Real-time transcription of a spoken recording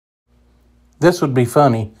This would be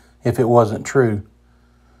funny if it wasn't true.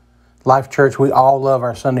 Life Church, we all love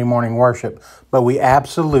our Sunday morning worship, but we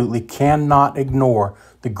absolutely cannot ignore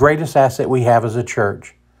the greatest asset we have as a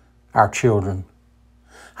church, our children.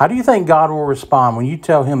 How do you think God will respond when you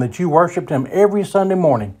tell Him that you worshiped Him every Sunday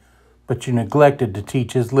morning, but you neglected to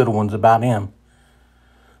teach His little ones about Him?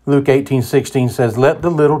 Luke 18:16 says, "Let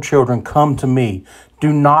the little children come to me.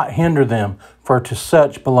 Do not hinder them, for to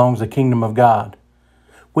such belongs the kingdom of God."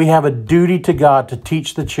 We have a duty to God to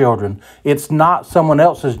teach the children. It's not someone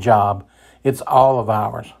else's job. It's all of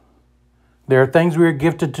ours. There are things we are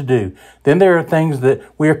gifted to do. Then there are things that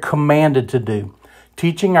we are commanded to do.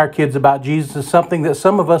 Teaching our kids about Jesus is something that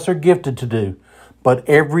some of us are gifted to do, but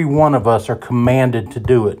every one of us are commanded to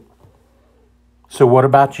do it. So what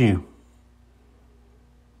about you?